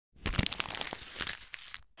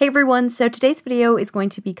Hey everyone, so today's video is going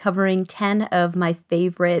to be covering 10 of my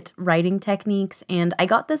favorite writing techniques, and I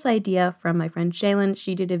got this idea from my friend Shaylin.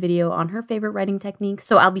 She did a video on her favorite writing techniques,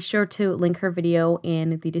 so I'll be sure to link her video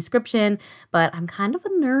in the description, but I'm kind of a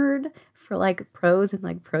nerd for prose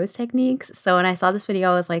and prose techniques. So when I saw this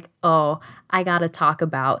video, I was like, oh, I gotta talk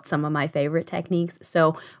about some of my favorite techniques.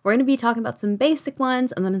 So we're gonna be talking about some basic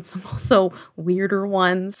ones and then some also weirder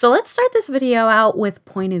ones. So let's start this video out with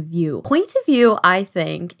point of view. Point of view, I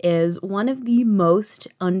think, is one of the most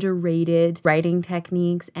underrated writing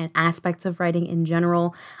techniques and aspects of writing in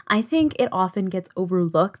general. I think it often gets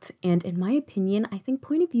overlooked, and in my opinion, I think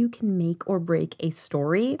point of view can make or break a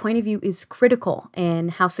story. Point of view is critical in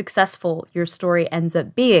how successful your story ends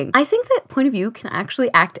up being. I think that point of view can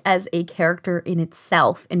actually act as a character in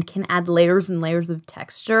itself and can add layers and layers of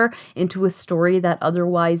texture into a story that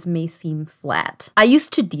otherwise may seem flat. I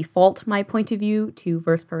used to default my point of view to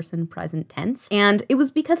first person present tense, and it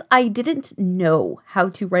was because I didn't know how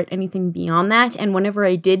to write anything beyond that, and whenever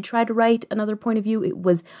I did try to write another point of view, it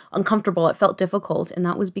was uncomfortable, it felt difficult, and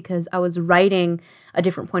that was because I was writing a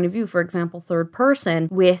different point of view, for example, third person,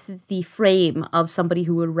 with the frame of somebody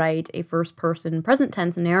who would write a first person present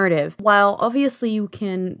tense narrative. While obviously you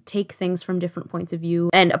can take things from different points of view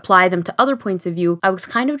and apply them to other points of view, I was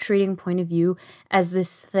kind of treating point of view as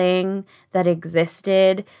this thing that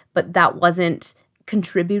existed, but that wasn't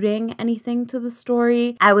contributing anything to the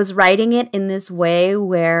story. I was writing it in this way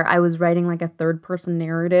where I was writing like a third person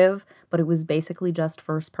narrative, but it was basically just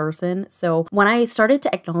first person. So when I started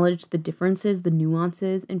to acknowledge the differences, the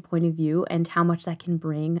nuances in point of view and how much that can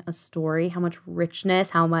bring a story, how much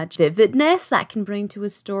richness, how much vividness that can bring to a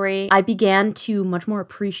story, I began to much more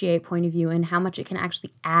appreciate point of view and how much it can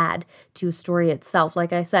actually add to a story itself.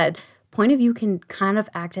 Like I said, point of view can kind of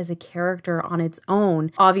act as a character on its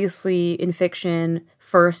own. Obviously, in fiction,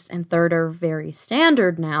 first and third are very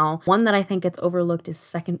standard now. One that I think gets overlooked is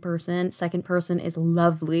second person. Second person is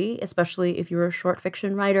lovely, especially if you're a short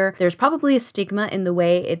fiction writer. There's probably a stigma in the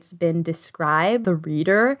way it's been described. The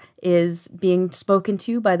reader is being spoken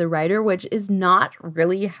to by the writer, which is not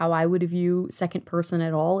really how I would view second person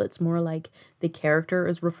at all. It's more like the character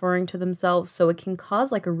is referring to themselves, so it can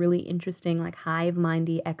cause like a really interesting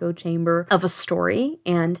hive-mindy echo chamber of a story,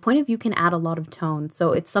 and point of view can add a lot of tone,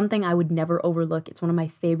 so it's something I would never overlook. It's one of my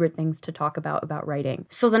favorite things to talk about writing.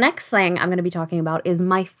 So the next thing I'm going to be talking about is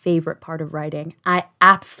my favorite part of writing. I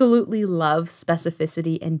absolutely love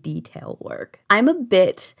specificity and detail work. I'm a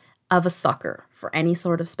bit of a sucker for any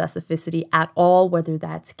sort of specificity at all, whether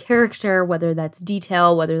that's character, whether that's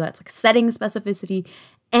detail, whether that's setting specificity.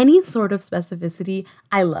 Any sort of specificity,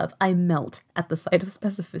 I love. I melt at the sight of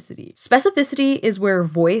specificity. Specificity is where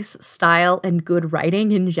voice, style, and good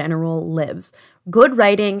writing in general lives. Good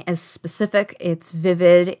writing is specific, it's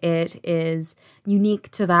vivid, it is unique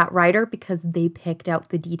to that writer because they picked out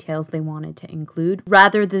the details they wanted to include,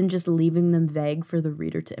 rather than just leaving them vague for the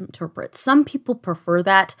reader to interpret. Some people prefer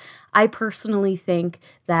that. I personally think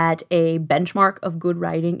that a benchmark of good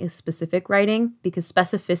writing is specific writing, because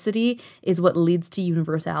specificity is what leads to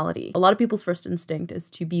universality. A lot of people's first instinct is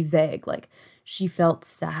to be vague, like, she felt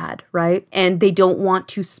sad, right? And they don't want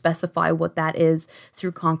to specify what that is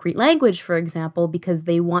through concrete language, for example, because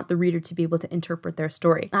they want the reader to be able to interpret their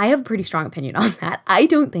story. I have a pretty strong opinion on that. I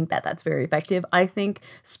don't think that that's very effective. I think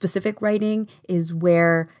specific writing is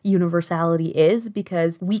where universality is,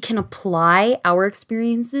 because we can apply our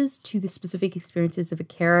experiences to the specific experiences of a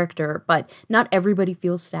character, but not everybody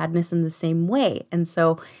feels sadness in the same way. And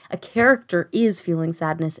so a character is feeling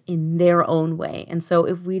sadness in their own way. And so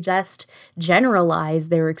if we just generalize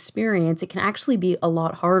their experience, it can actually be a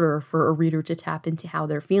lot harder for a reader to tap into how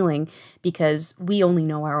they're feeling, because we only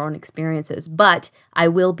know our own experiences. But I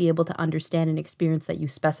will be able to understand an experience that you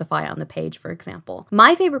specify on the page, for example.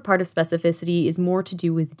 My favorite part of specificity is more to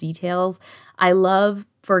do with details. I love,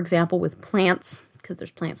 for example, with plants, because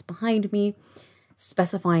there's plants behind me,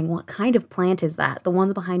 specifying what kind of plant is that. The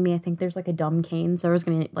ones behind me, I think there's a dumb cane, so I was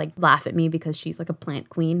gonna laugh at me because she's a plant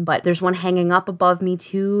queen, but there's one hanging up above me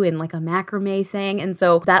too in a macrame thing, and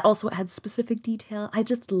so that also adds specific detail. I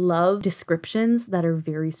just love descriptions that are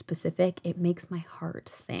very specific. It makes my heart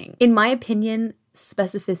sing. In my opinion,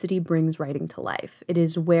 specificity brings writing to life. It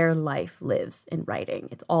is where life lives in writing.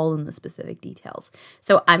 It's all in the specific details.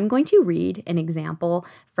 So I'm going to read an example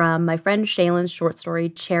from my friend Shaylin's short story,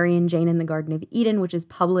 Cherry and Jane in the Garden of Eden, which is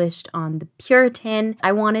published on The Puritan.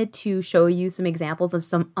 I wanted to show you some examples of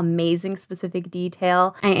some amazing specific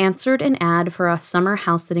detail. I answered an ad for a summer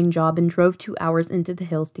house sitting job and drove 2 hours into the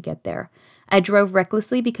hills to get there. I drove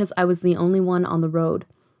recklessly because I was the only one on the road.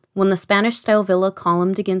 When the Spanish-style villa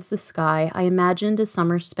columned against the sky, I imagined a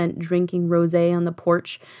summer spent drinking rosé on the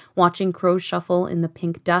porch, watching crows shuffle in the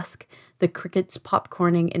pink dusk, the crickets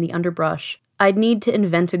popcorning in the underbrush. I'd need to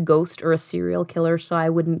invent a ghost or a serial killer so I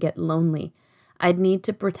wouldn't get lonely. I'd need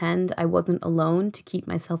to pretend I wasn't alone to keep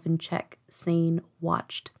myself in check, sane,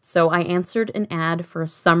 watched. So I answered an ad for a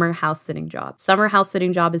summer house sitting job. Summer house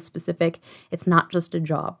sitting job is specific. It's not just a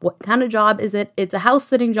job. What kind of job is it? It's a house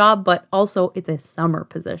sitting job, but also it's a summer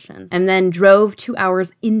position. And then drove 2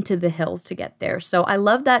 hours into the hills to get there. So I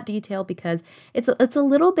love that detail because it's a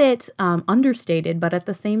little bit understated, but at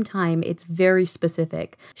the same time, it's very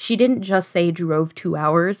specific. She didn't just say drove 2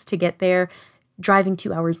 hours to get there. Driving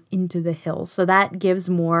 2 hours into the hills. So that gives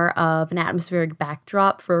more of an atmospheric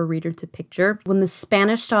backdrop for a reader to picture. When the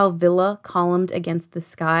Spanish-style villa columned against the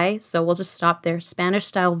sky, so we'll just stop there.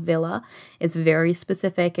 Spanish-style villa is very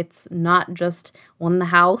specific. It's not just the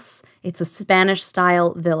house. It's a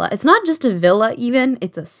Spanish-style villa. It's not just a villa even,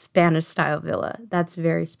 it's a Spanish-style villa. That's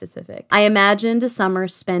very specific. I imagined a summer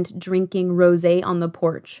spent drinking rosé on the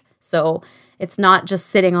porch. So it's not just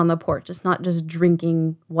sitting on the porch. It's not just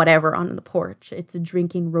drinking whatever on the porch. It's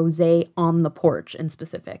drinking rosé on the porch in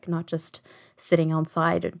specific, not just sitting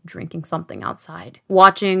outside and drinking something outside.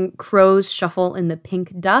 Watching crows shuffle in the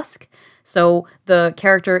pink dusk. So the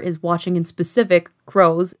character is watching in specific.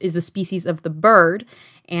 Crows is a species of the bird,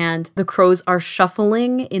 and the crows are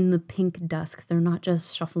shuffling in the pink dusk. They're not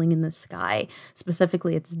just shuffling in the sky.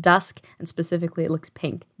 Specifically, it's dusk, and specifically, it looks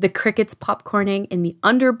pink. The crickets popcorning in the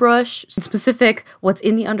underbrush. Specific, what's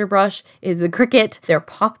in the underbrush is a cricket. They're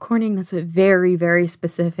popcorning. That's a very, very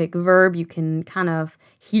specific verb. You can kind of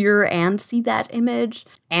hear and see that image.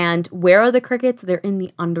 And where are the crickets? They're in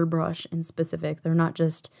the underbrush in specific. They're not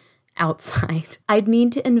just outside. I'd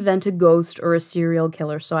need to invent a ghost or a serial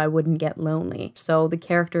killer so I wouldn't get lonely. So the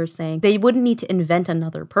character is saying they wouldn't need to invent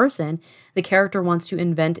another person. The character wants to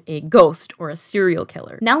invent a ghost or a serial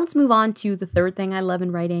killer. Now let's move on to the third thing I love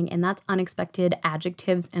in writing, and that's unexpected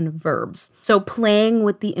adjectives and verbs. So playing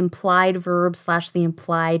with the implied verbs / the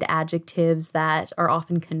implied adjectives that are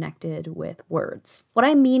often connected with words. What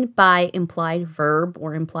I mean by implied verb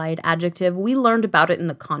or implied adjective, we learned about it in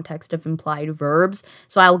the context of implied verbs.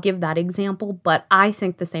 So I will give that example, but I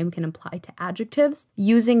think the same can apply to adjectives.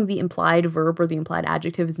 Using the implied verb or the implied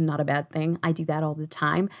adjective is not a bad thing. I do that all the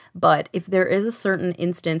time. But if there is a certain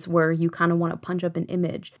instance where you kind of want to punch up an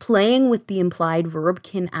image, playing with the implied verb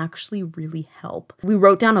can actually really help. We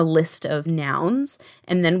wrote down a list of nouns,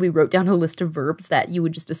 and then we wrote down a list of verbs that you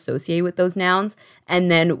would just associate with those nouns,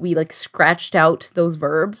 and then we scratched out those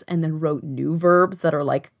verbs and then wrote new verbs that are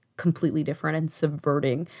completely different and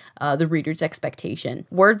subverting the reader's expectation.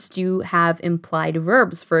 Words do have implied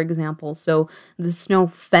verbs, for example. So the snow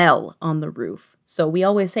fell on the roof. So we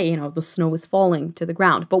always say, the snow is falling to the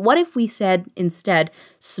ground. But what if we said instead,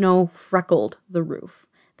 snow freckled the roof?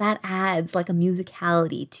 That adds a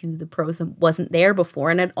musicality to the prose that wasn't there before,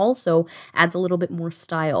 and it also adds a little bit more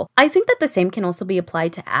style. I think that the same can also be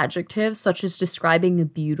applied to adjectives, such as describing a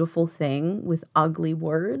beautiful thing with ugly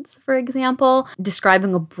words, for example.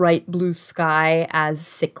 Describing a bright blue sky as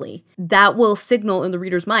sickly. That will signal in the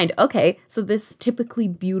reader's mind, okay, so this typically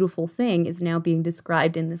beautiful thing is now being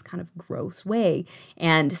described in this kind of gross way.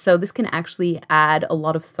 And so this can actually add a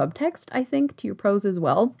lot of subtext, I think, to your prose as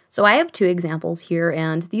well. So I have two examples here,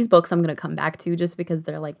 and these books I'm going to come back to just because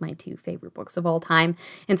they're my two favorite books of all time.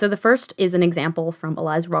 And so the first is an example from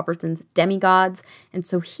Eliza Robertson's Demigods. And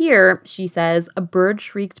so here she says, a bird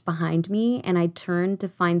shrieked behind me and I turned to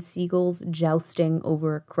find seagulls jousting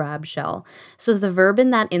over a crab shell. So the verb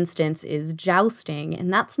in that instance is jousting,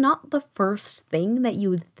 and that's not the first thing that you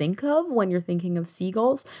would think of when you're thinking of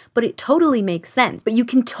seagulls, but it totally makes sense. But you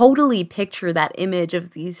can totally picture that image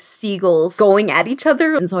of these seagulls going at each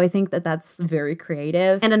other. And so I think that that's very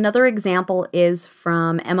creative. And another example is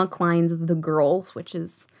from Emma Cline's The Girls, which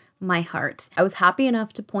is my heart. I was happy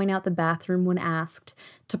enough to point out the bathroom when asked,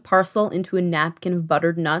 to parcel into a napkin of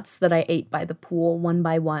buttered nuts that I ate by the pool one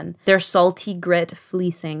by one, their salty grit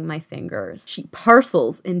fleecing my fingers. She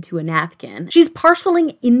parcels into a napkin. She's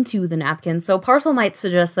parceling into the napkin, so parcel might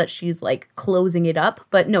suggest that she's closing it up,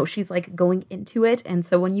 but no, she's going into it. And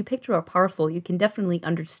so when you picture a parcel, you can definitely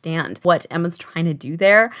understand what Emma's trying to do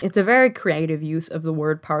there. It's a very creative use of the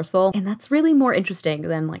word parcel, and that's really more interesting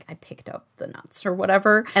than I picked up the nuts or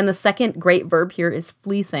whatever. And the second great verb here is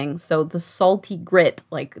fleecing. So the salty grit,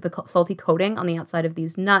 the salty coating on the outside of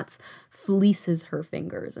these nuts, fleeces her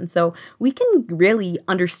fingers. And so we can really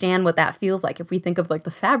understand what that feels like if we think of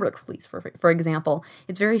the fabric fleece, for example.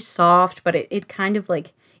 It's very soft, but it kind of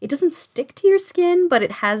it doesn't stick to your skin, but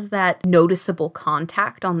it has that noticeable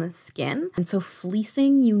contact on the skin. And so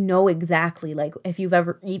fleecing, you know exactly, like if you've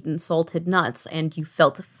ever eaten salted nuts and you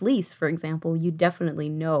felt a fleece, for example, you definitely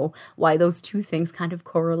know why those two things kind of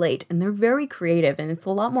correlate. And they're very creative, and it's a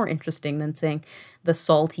lot more interesting than saying the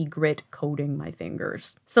salty grit coating my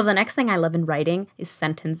fingers. So the next thing I love in writing is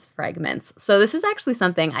sentence fragments. So this is actually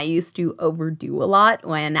something I used to overdo a lot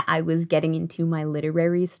when I was getting into my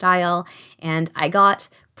literary style, and I got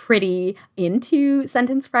pretty into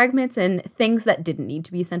sentence fragments, and things that didn't need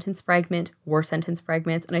to be sentence fragment were sentence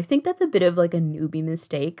fragments. And I think that's a bit of like a newbie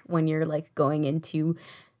mistake when you're like going into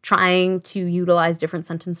trying to utilize different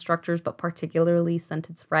sentence structures, but particularly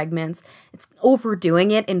sentence fragments. It's overdoing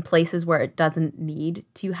it in places where it doesn't need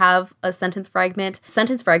to have a sentence fragment.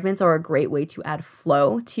 Sentence fragments are a great way to add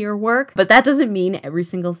flow to your work, but that doesn't mean every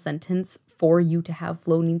single sentence for you to have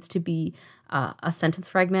flow needs to be a sentence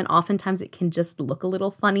fragment. Oftentimes it can just look a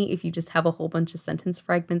little funny if you just have a whole bunch of sentence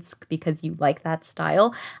fragments because you like that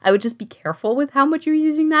style. I would just be careful with how much you're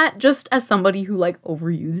using that, just as somebody who like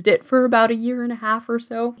overused it for about a year and a half or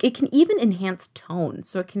so. It can even enhance tone,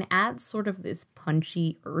 so it can add sort of this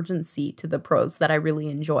punchy urgency to the prose that I really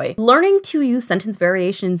enjoy. Learning to use sentence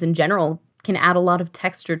variations in general can add a lot of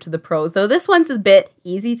texture to the prose, though this one's a bit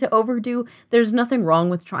easy to overdo. There's nothing wrong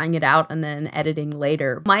with trying it out and then editing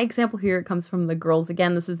later. My example here comes from The Girls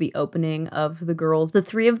again. This is the opening of The Girls. The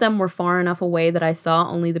three of them were far enough away that I saw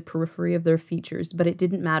only the periphery of their features, but it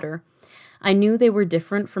didn't matter. I knew they were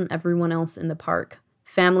different from everyone else in the park.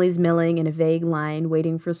 Families milling in a vague line,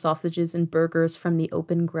 waiting for sausages and burgers from the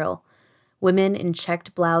open grill. Women in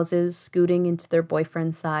checked blouses scooting into their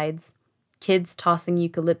boyfriends' sides. Kids tossing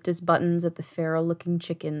eucalyptus buttons at the feral-looking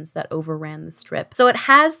chickens that overran the strip. So it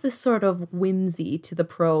has this sort of whimsy to the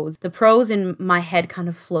prose. The prose in my head kind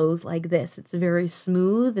of flows like this. It's very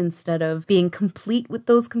smooth. Instead of being complete with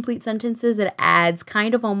those complete sentences, it adds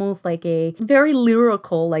kind of almost like a very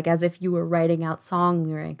lyrical, like as if you were writing out song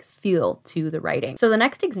lyrics, feel to the writing. So the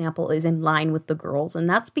next example is in line with The Girls, and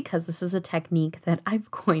that's because this is a technique that I've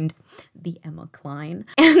coined the Emma Cline.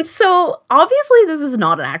 And so obviously this is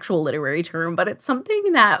not an actual literary term, but it's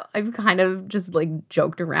something that I've kind of just like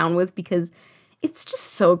joked around with because it's just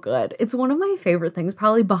so good. It's one of my favorite things,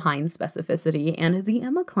 probably behind Specificity. And the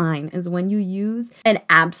Emma Cline is when you use an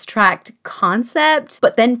abstract concept,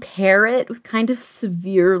 but then pair it with kind of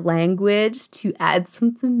severe language to add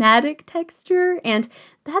some thematic texture. And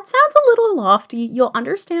that sounds a little lofty. You'll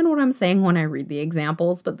understand what I'm saying when I read the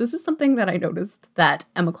examples, but this is something that I noticed that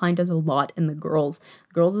Emma Cline does a lot in The Girls.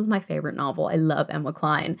 Girls is my favorite novel. I love Emma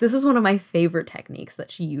Cline. This is one of my favorite techniques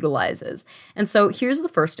that she utilizes. And so here's the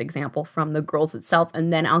first example from The Girls itself,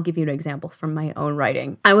 and then I'll give you an example from my own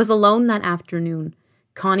writing. I was alone that afternoon.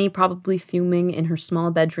 Connie probably fuming in her small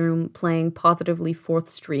bedroom, playing positively 4th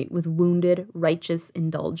Street with wounded, righteous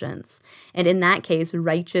indulgence. And in that case,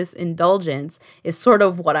 righteous indulgence is sort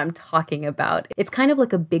of what I'm talking about. It's kind of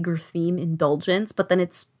like a bigger theme, indulgence, but then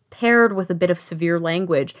it's paired with a bit of severe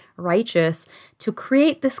language, righteous, to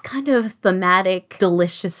create this kind of thematic,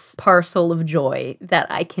 delicious parcel of joy that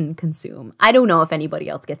I can consume. I don't know if anybody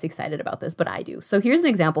else gets excited about this, but I do. So here's an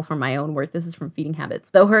example from my own work. This is from Feeding Habits.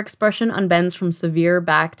 Though her expression unbends from severe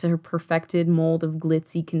back to her perfected mold of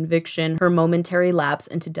glitzy conviction, her momentary lapse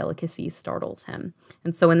into delicacy startles him.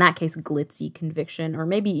 And so in that case, glitzy conviction, or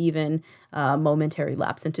maybe even momentary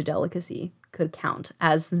lapse into delicacy, could count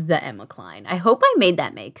as the Emma Cline. I hope I made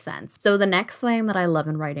that make sense. So the next thing that I love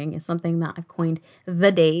in writing is something that I've coined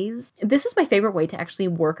the Daze. This is my favorite way to actually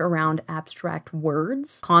work around abstract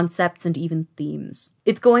words, concepts, and even themes.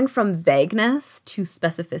 It's going from vagueness to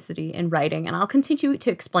specificity in writing, and I'll continue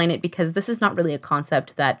to explain it because this is not really a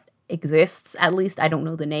concept that exists. At least I don't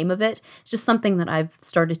know the name of it. It's just something that I've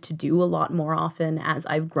started to do a lot more often as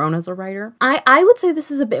I've grown as a writer. I would say this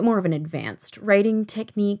is a bit more of an advanced writing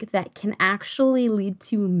technique that can actually lead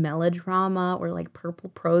to melodrama or like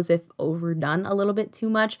purple prose if overdone a little bit too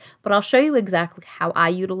much, but I'll show you exactly how I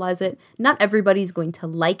utilize it. Not everybody's going to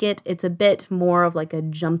like it. It's a bit more of like a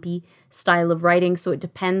jumpy style of writing, so it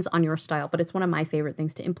depends on your style, but it's one of my favorite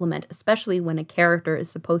things to implement, especially when a character is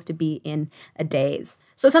supposed to be in a daze.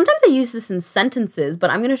 So sometimes I use this in sentences,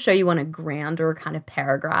 but I'm going to show you on a grander kind of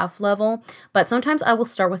paragraph level. But sometimes I will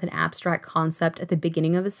start with an abstract concept at the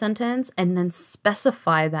beginning of a sentence and then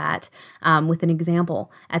specify that with an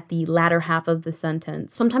example at the latter half of the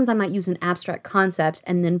sentence. Sometimes I might use an abstract concept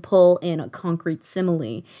and then pull in a concrete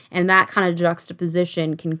simile. And that kind of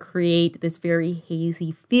juxtaposition can create this very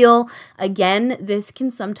hazy feel. Again, this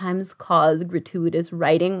can sometimes cause gratuitous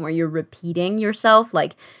writing where you're repeating yourself,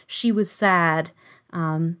 like she was sad.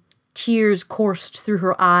 Tears coursed through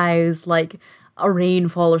her eyes, like a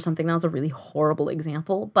rainfall or something. That was a really horrible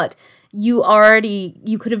example, but you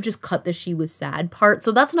could have just cut the she was sad part.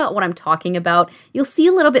 So that's not what I'm talking about. You'll see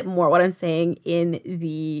a little bit more what I'm saying in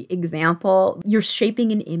the example. You're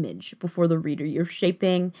shaping an image before the reader. You're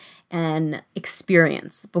shaping an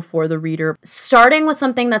experience before the reader. Starting with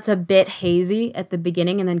something that's a bit hazy at the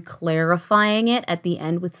beginning and then clarifying it at the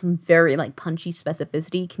end with some very like punchy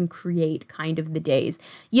specificity can create kind of the daze.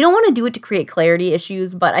 You don't want to do it to create clarity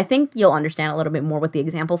issues, but I think you'll understand a little bit more with the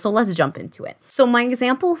example. So let's jump into it. So my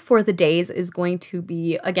example for the daze is going to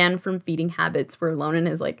be, again, from Feeding Habits, where Lonan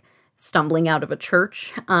is like stumbling out of a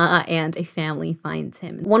church and a family finds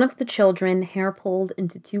him. One of the children, hair pulled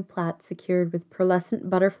into two plaits secured with pearlescent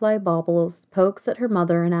butterfly baubles, pokes at her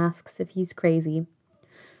mother and asks if he's crazy.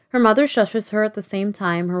 Her mother shushes her at the same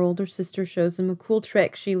time. Her older sister shows him a cool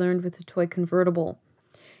trick she learned with a toy convertible.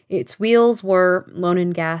 Its wheels were,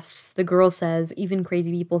 Lonan gasps. The girl says, even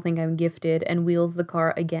crazy people think I'm gifted, and wheels the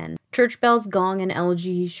car again. Church bells gong an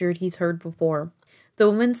elegy he's heard before. The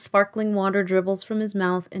woman's sparkling water dribbles from his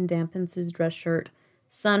mouth and dampens his dress shirt.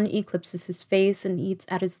 Sun eclipses his face and eats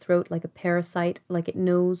at his throat like a parasite, like it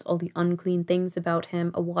knows all the unclean things about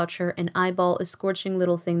him, a watcher, an eyeball, a scorching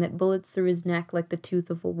little thing that bullets through his neck like the tooth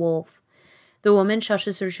of a wolf. The woman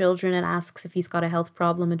shushes her children and asks if he's got a health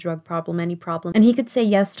problem, a drug problem, any problem. And he could say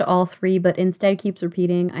yes to all three, but instead keeps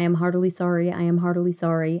repeating, I am heartily sorry, I am heartily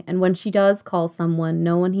sorry. And when she does call someone,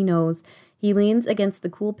 no one he knows, he leans against the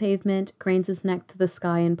cool pavement, cranes his neck to the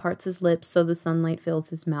sky, and parts his lips so the sunlight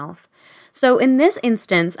fills his mouth. So in this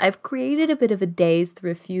instance, I've created a bit of a daze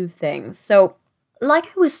through a few things. So like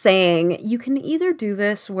I was saying, you can either do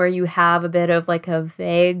this where you have a bit of like a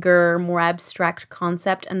vaguer, more abstract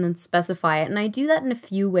concept and then specify it. And I do that in a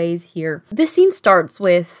few ways here. This scene starts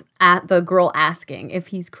with the girl asking if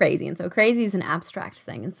he's crazy. And so crazy is an abstract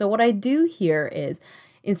thing. And so what I do here is,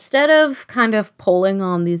 instead of kind of pulling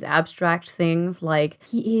on these abstract things like,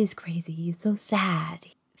 he is crazy, he's so sad,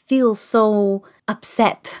 he feels so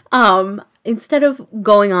upset, instead of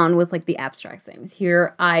going on with like the abstract things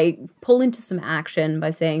here, I pull into some action by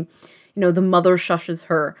saying, you know, the mother shushes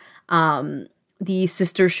her, the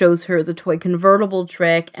sister shows her the toy convertible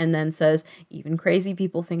trick and then says, even crazy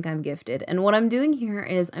people think I'm gifted. And what I'm doing here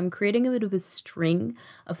is I'm creating a bit of a string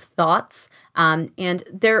of thoughts, and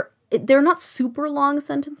they're not super long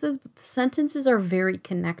sentences, but the sentences are very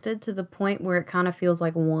connected to the point where it kind of feels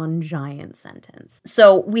like one giant sentence.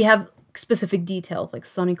 So we have specific details, like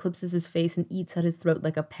sun eclipses his face and eats at his throat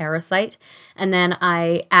like a parasite. And then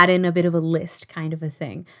I add in a bit of a list kind of a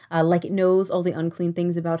thing. Like it knows all the unclean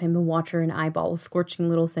things about him, a watcher, an eyeball, a scorching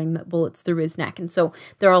little thing that bullets through his neck. And so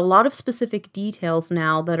there are a lot of specific details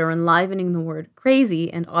now that are enlivening the word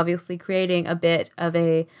crazy and obviously creating a bit of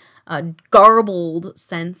a garbled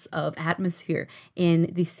sense of atmosphere in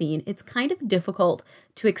the scene. It's kind of difficult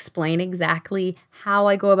to explain exactly how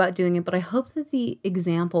I go about doing it, but I hope that the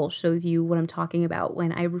example shows you what I'm talking about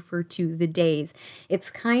when I refer to the daze.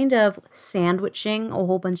 It's kind of sandwiching a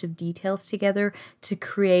whole bunch of details together to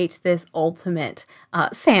create this ultimate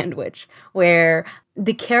sandwich where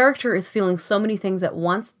the character is feeling so many things at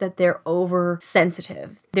once that they're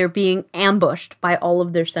oversensitive. They're being ambushed by all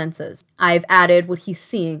of their senses. I've added what he's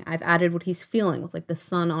seeing. I've added what he's feeling with like the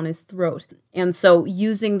sun on his throat. And so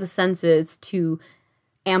using the senses to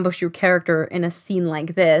ambush your character in a scene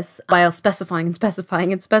like this while specifying and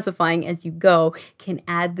specifying and specifying as you go can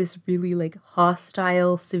add this really like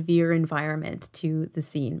hostile, severe environment to the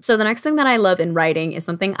scene. So the next thing that I love in writing is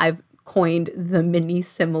something I've coined the mini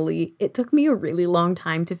simile. It took me a really long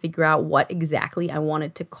time to figure out what exactly I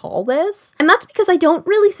wanted to call this. And that's because I don't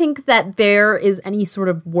really think that there is any sort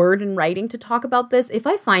of word in writing to talk about this. If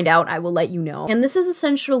I find out, I will let you know. And this is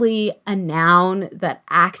essentially a noun that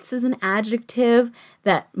acts as an adjective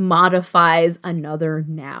that modifies another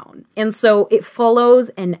noun. And so it follows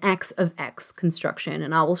an X of X construction,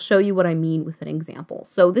 and I will show you what I mean with an example.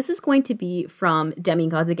 So this is going to be from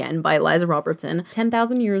Demigods Again by Eliza Robertson.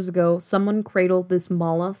 10,000 years ago, someone cradled this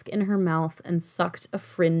mollusk in her mouth and sucked a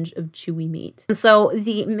fringe of chewy meat. And so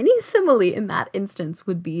the mini simile in that instance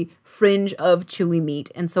would be fringe of chewy meat.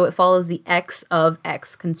 And so it follows the X of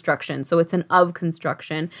X construction. So it's an of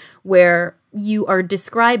construction where you are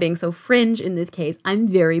describing, so fringe in this case, I'm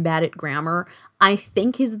very bad at grammar, I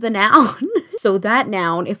think is the noun. So that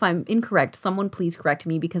noun, if I'm incorrect, someone please correct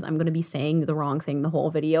me because I'm going to be saying the wrong thing the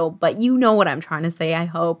whole video, but you know what I'm trying to say, I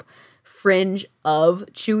hope. Fringe of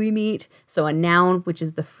chewy meat. So a noun, which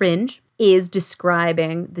is the fringe, is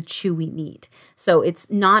describing the chewy meat. So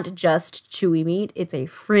it's not just chewy meat, it's a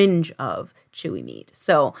fringe of chewy meat.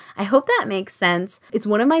 So I hope that makes sense. It's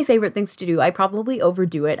one of my favorite things to do. I probably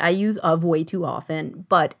overdo it. I use of way too often,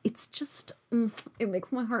 but it's just It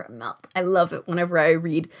makes my heart melt. I love it whenever I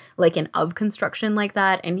read like an of construction like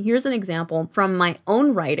that. And here's an example from my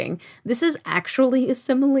own writing. This is actually a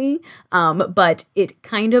simile, but it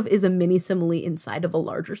kind of is a mini simile inside of a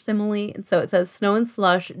larger simile. And so it says, snow and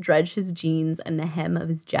slush dredge his jeans and the hem of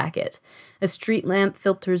his jacket. A street lamp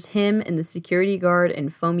filters him and the security guard in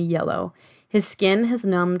foamy yellow. His skin has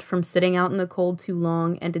numbed from sitting out in the cold too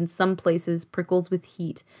long, and in some places prickles with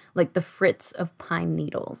heat, like the fritz of pine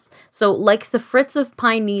needles. So, like the fritz of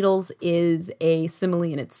pine needles is a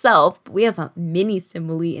simile in itself, but we have a mini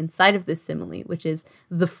simile inside of this simile, which is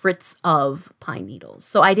the fritz of pine needles.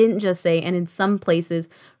 So I didn't just say, and in some places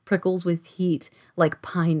prickles with heat like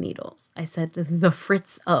pine needles. I said the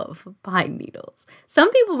fritz of pine needles.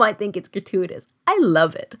 Some people might think it's gratuitous. I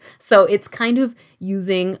love it. So it's kind of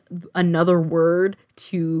using another word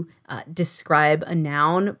to describe a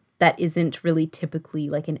noun that isn't really typically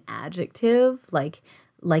like an adjective, like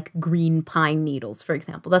green pine needles, for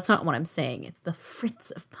example. That's not what I'm saying. It's the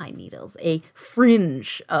fritz of pine needles, a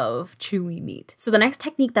fringe of chewy meat. So the next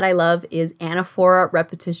technique that I love is anaphora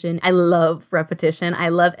repetition. I love repetition. I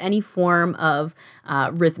love any form of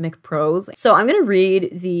rhythmic prose. So I'm going to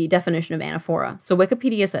read the definition of anaphora. So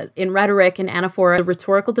Wikipedia says, in rhetoric, an anaphora is a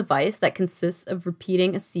rhetorical device that consists of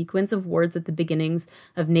repeating a sequence of words at the beginnings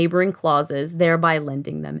of neighboring clauses, thereby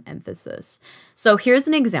lending them emphasis. So here's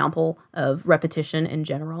an example of repetition in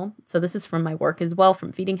general. So this is from my work as well,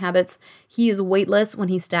 from Feeding Habits. He is weightless when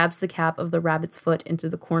he stabs the cap of the rabbit's foot into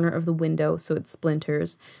the corner of the window so it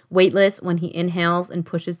splinters. Weightless when he inhales and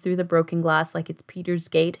pushes through the broken glass like it's Peter's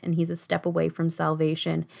gate and he's a step away from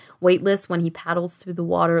salvation. Weightless when he paddles through the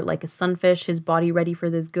water like a sunfish, his body ready for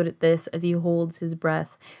this, good at this, as he holds his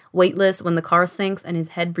breath. Weightless when the car sinks and his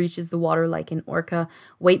head breaches the water like an orca.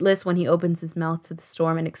 Weightless when he opens his mouth to the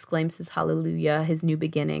storm and exclaims his hallelujah, his new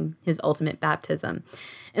beginning, his ultimate baptism.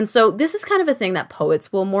 And so this is kind of a thing that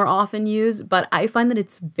poets will more often use, but I find that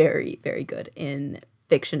it's very, very good in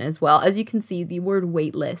fiction as well. As you can see, the word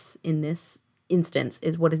weightless in this instance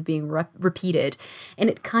is what is being repeated, and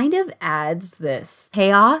it kind of adds this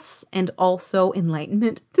chaos and also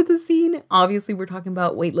enlightenment to the scene. Obviously, we're talking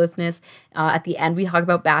about weightlessness. At the end, we talk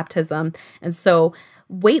about baptism, and so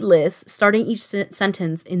weightless, starting each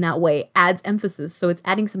sentence in that way, adds emphasis. So it's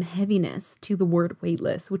adding some heaviness to the word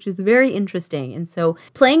weightless, which is very interesting. And so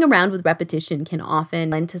playing around with repetition can often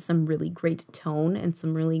lend to some really great tone and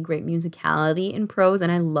some really great musicality in prose.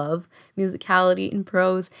 And I love musicality in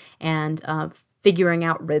prose and figuring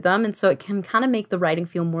out rhythm. And so it can kind of make the writing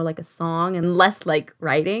feel more like a song and less like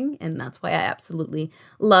writing. And that's why I absolutely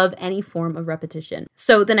love any form of repetition.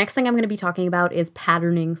 So the next thing I'm going to be talking about is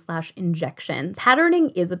patterning/injection. Patterning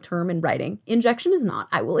is a term in writing. Injection is not.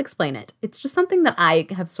 I will explain it. It's just something that I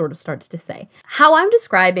have sort of started to say. How I'm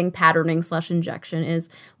describing patterning/injection is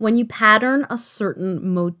when you pattern a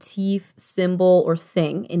certain motif, symbol, or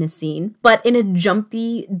thing in a scene, but in a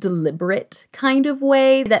jumpy, deliberate kind of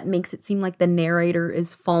way that makes it seem like the narrator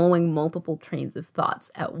is following multiple trains of thoughts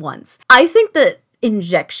at once. I think that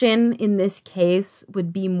injection in this case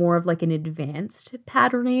would be more of like an advanced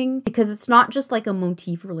patterning because it's not just like a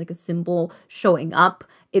motif or like a symbol showing up.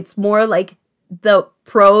 It's more like the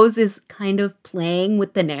prose is kind of playing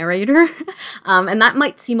with the narrator. And that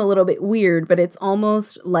might seem a little bit weird, but it's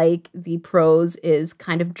almost like the prose is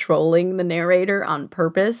kind of trolling the narrator on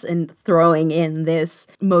purpose and throwing in this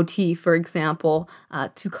motif, for example,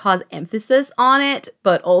 to cause emphasis on it,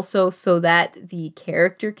 but also so that the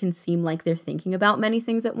character can seem like they're thinking about many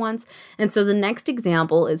things at once. And so the next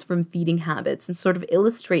example is from Feeding Habits and sort of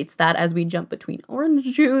illustrates that as we jump between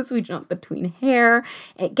orange juice, we jump between hair,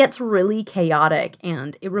 it gets really chaotic.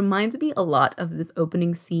 And it reminds me a lot of this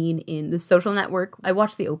opening scene in The Social Network. I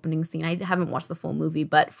watched the opening scene. I haven't watched the full movie,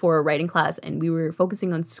 but for a writing class, and we were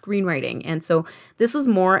focusing on screenwriting. And so this was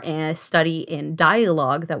more a study in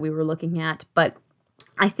dialogue that we were looking at, but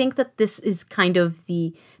I think that this is kind of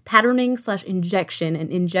the patterning/injection,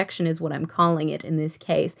 and injection is what I'm calling it in this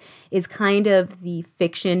case, is kind of the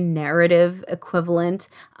fiction narrative equivalent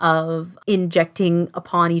of injecting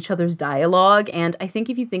upon each other's dialogue. And I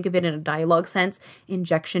think if you think of it in a dialogue sense,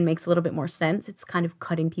 injection makes a little bit more sense. It's kind of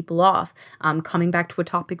cutting people off, coming back to a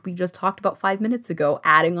topic we just talked about 5 minutes ago,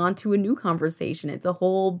 adding on to a new conversation. It's a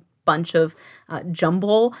whole bunch of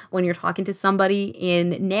jumble when you're talking to somebody.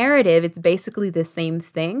 In narrative, it's basically the same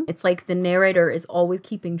thing. It's like the narrator is always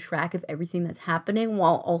keeping track of everything that's happening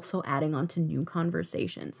while also adding on to new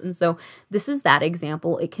conversations. And so this is that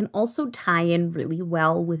example. It can also tie in really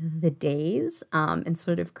well with the Daze and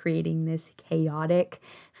sort of creating this chaotic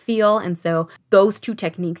feel. And so those two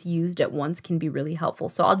techniques used at once can be really helpful.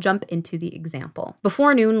 So I'll jump into the example.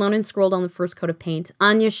 Before noon, Lonan scrolled on the first coat of paint.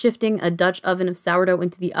 Anya's shifting a Dutch oven of sourdough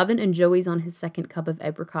into the oven, and Joey's on his second cup of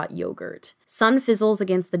apricot yogurt. Sun fizzles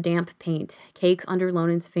against the damp paint, cakes under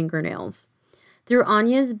Lonan's fingernails. Through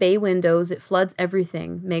Anya's bay windows, it floods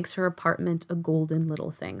everything, makes her apartment a golden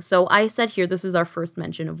little thing. So I said here, this is our first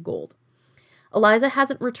mention of gold. Eliza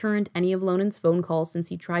hasn't returned any of Lonan's phone calls since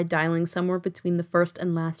he tried dialing somewhere between the first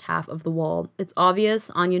and last half of the wall. It's obvious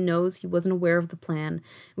Anya knows he wasn't aware of the plan,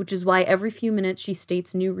 which is why every few minutes she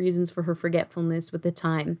states new reasons for her forgetfulness with the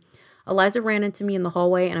time. Eliza ran into me in the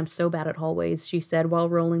hallway, and I'm so bad at hallways, she said while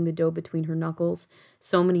rolling the dough between her knuckles.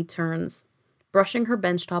 So many turns. Brushing her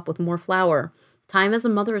benchtop with more flour. Time as a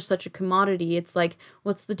mother is such a commodity. It's like,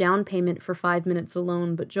 what's the down payment for 5 minutes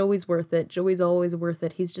alone? But Joey's worth it. Joey's always worth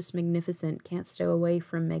it. He's just magnificent. Can't stay away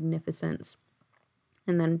from magnificence.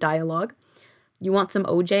 And then dialogue. You want some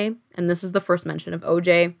OJ? And this is the first mention of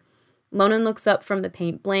OJ. Lonan looks up from the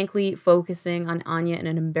paint blankly, focusing on Anya in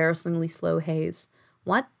an embarrassingly slow haze.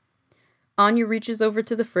 What? Anya reaches over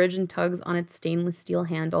to the fridge and tugs on its stainless steel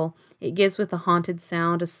handle. It gives with a haunted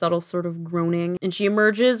sound, a subtle sort of groaning, and she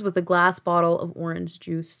emerges with a glass bottle of orange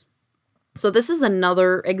juice. So this is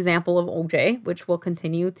another example of OJ, which will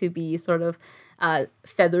continue to be sort of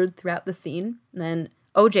feathered throughout the scene. And then,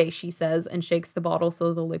 OJ, she says, and shakes the bottle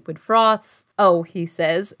so the liquid froths. Oh, he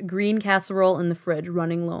says, green casserole in the fridge,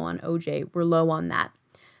 running low on OJ. We're low on that.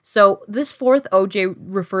 So this fourth OJ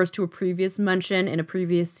refers to a previous mention in a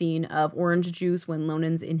previous scene of orange juice when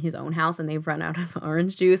Lonan's in his own house and they've run out of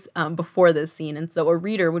orange juice before this scene. And so a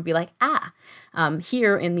reader would be like,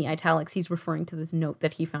 here in the italics, he's referring to this note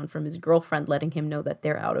that he found from his girlfriend letting him know that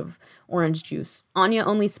they're out of orange juice. Anya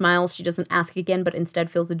only smiles. She doesn't ask again, but instead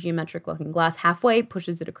fills the geometric looking glass halfway,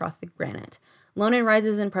 pushes it across the granite. Lonan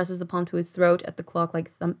rises and presses a palm to his throat at the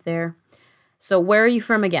clock-like thump there. So where are you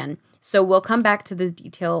from again? So we'll come back to this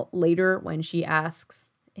detail later when she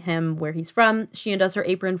asks him where he's from. She undoes her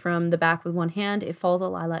apron from the back with one hand. It falls a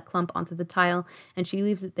lilac clump onto the tile, and she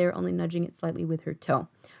leaves it there, only nudging it slightly with her toe.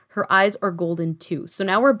 Her eyes are golden too. So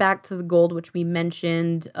now we're back to the gold, which we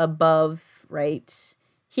mentioned above, right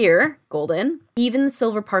here, golden. Even the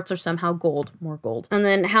silver parts are somehow gold, more gold. And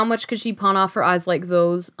then how much could she pawn off her eyes like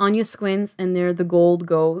those? Anya squints, and there the gold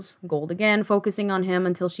goes. Gold again, focusing on him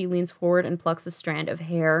until she leans forward and plucks a strand of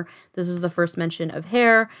hair. This is the first mention of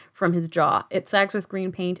hair from his jaw. It sags with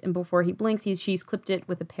green paint, and before he blinks, she's clipped it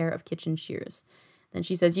with a pair of kitchen shears. Then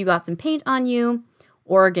she says, you got some paint on you.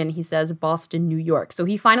 Oregon, he says, Boston, New York. So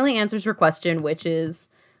he finally answers her question, which is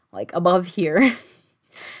like above here.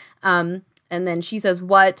 And then she says,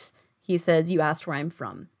 what? He says, you asked where I'm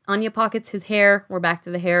from. Anya pockets his hair. We're back to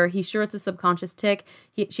the hair. He's sure it's a subconscious tick.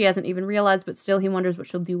 She hasn't even realized, but still he wonders what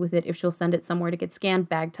she'll do with it, if she'll send it somewhere to get scanned,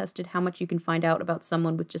 bag tested, how much you can find out about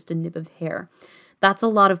someone with just a nib of hair. That's a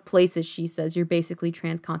lot of places, she says. You're basically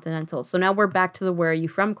transcontinental. So now we're back to the where are you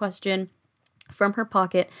from question. From her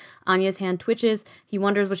pocket, Anya's hand twitches. He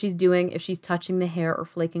wonders what she's doing, if she's touching the hair or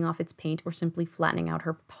flaking off its paint or simply flattening out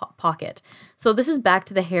her pocket. So this is back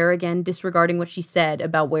to the hair again, disregarding what she said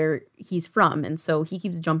about where he's from. And so he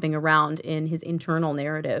keeps jumping around in his internal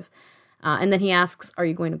narrative. And then he asks, are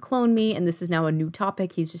you going to clone me? And this is now a new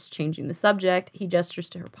topic. He's just changing the subject. He gestures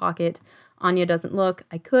to her pocket. Anya doesn't look.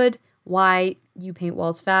 I could. Why? You paint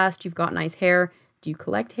walls fast. You've got nice hair. Do you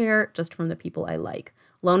collect hair? Just from the people I like.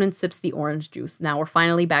 Lonan sips the orange juice. Now we're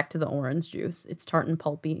finally back to the orange juice. It's tart and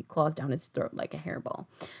pulpy, claws down his throat like a hairball.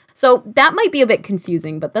 So that might be a bit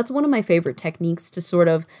confusing, but that's one of my favorite techniques to sort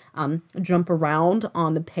of jump around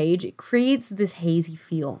on the page. It creates this hazy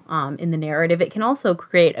feel in the narrative. It can also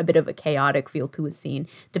create a bit of a chaotic feel to a scene,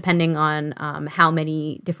 depending on how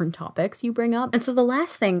many different topics you bring up. And so the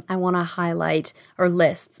last thing I want to highlight are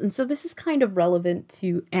lists. And so this is kind of relevant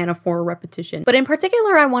to anaphora repetition. But in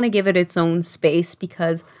particular, I want to give it its own space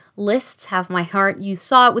because lists have my heart. You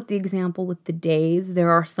saw it with the example with the Daze.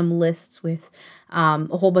 There are some lists with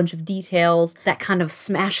a whole bunch of details that kind of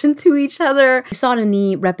smash into each other. You saw it in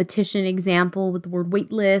the repetition example with the word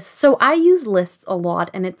wait list. So I use lists a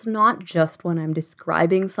lot, and it's not just when I'm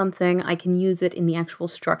describing something. I can use it in the actual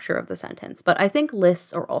structure of the sentence. But I think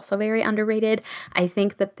lists are also very underrated. I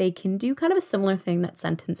think that they can do kind of a similar thing that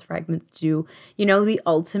sentence fragments do. You know, the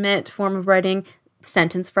ultimate form of writing,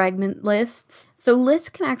 sentence fragment lists. So lists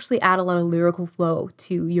can actually add a lot of lyrical flow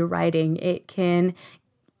to your writing. It can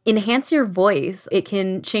enhance your voice. It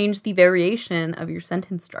can change the variation of your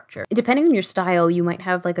sentence structure. Depending on your style, you might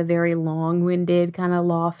have like a very long-winded, kind of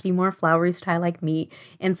lofty, more flowery style like me.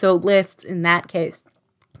 And so lists, in that case,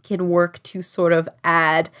 can work to sort of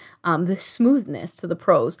add the smoothness to the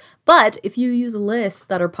prose. But if you use lists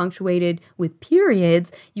that are punctuated with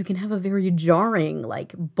periods, you can have a very jarring,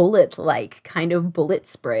 like bullet-like kind of bullet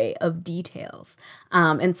spray of details.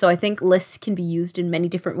 And so I think lists can be used in many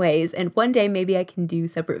different ways. And one day maybe I can do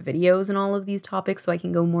separate videos on all of these topics so I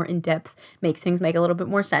can go more in depth, make things make a little bit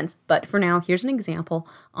more sense. But for now, here's an example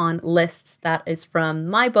on lists that is from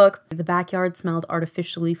my book. The backyard smelled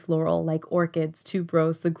artificially floral like orchids,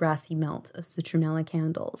 tuberose, the grassy melt of citronella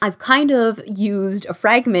candles. I've kind of used a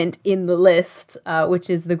fragment in the list, which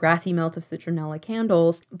is the grassy melt of citronella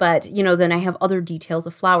candles, but you know, then I have other details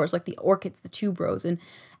of flowers like the orchids, the tuberose, and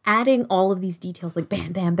adding all of these details like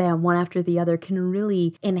bam, bam, bam, one after the other can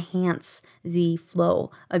really enhance the flow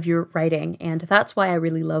of your writing. And that's why I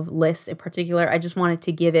really love lists in particular. I just wanted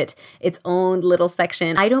to give it its own little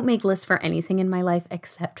section. I don't make lists for anything in my life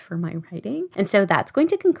except for my writing. And so that's going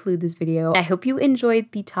to conclude this video. I hope you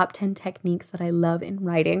enjoyed the top 10 techniques that I love in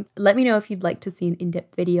writing. Let me know if you'd like to see an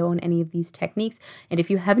in-depth video on any of these techniques. And if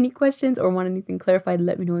you have any questions or want anything clarified,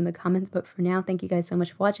 let me know in the comments. But for now, thank you guys so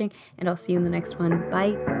much for watching, and I'll see you in the next one.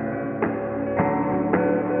 Bye.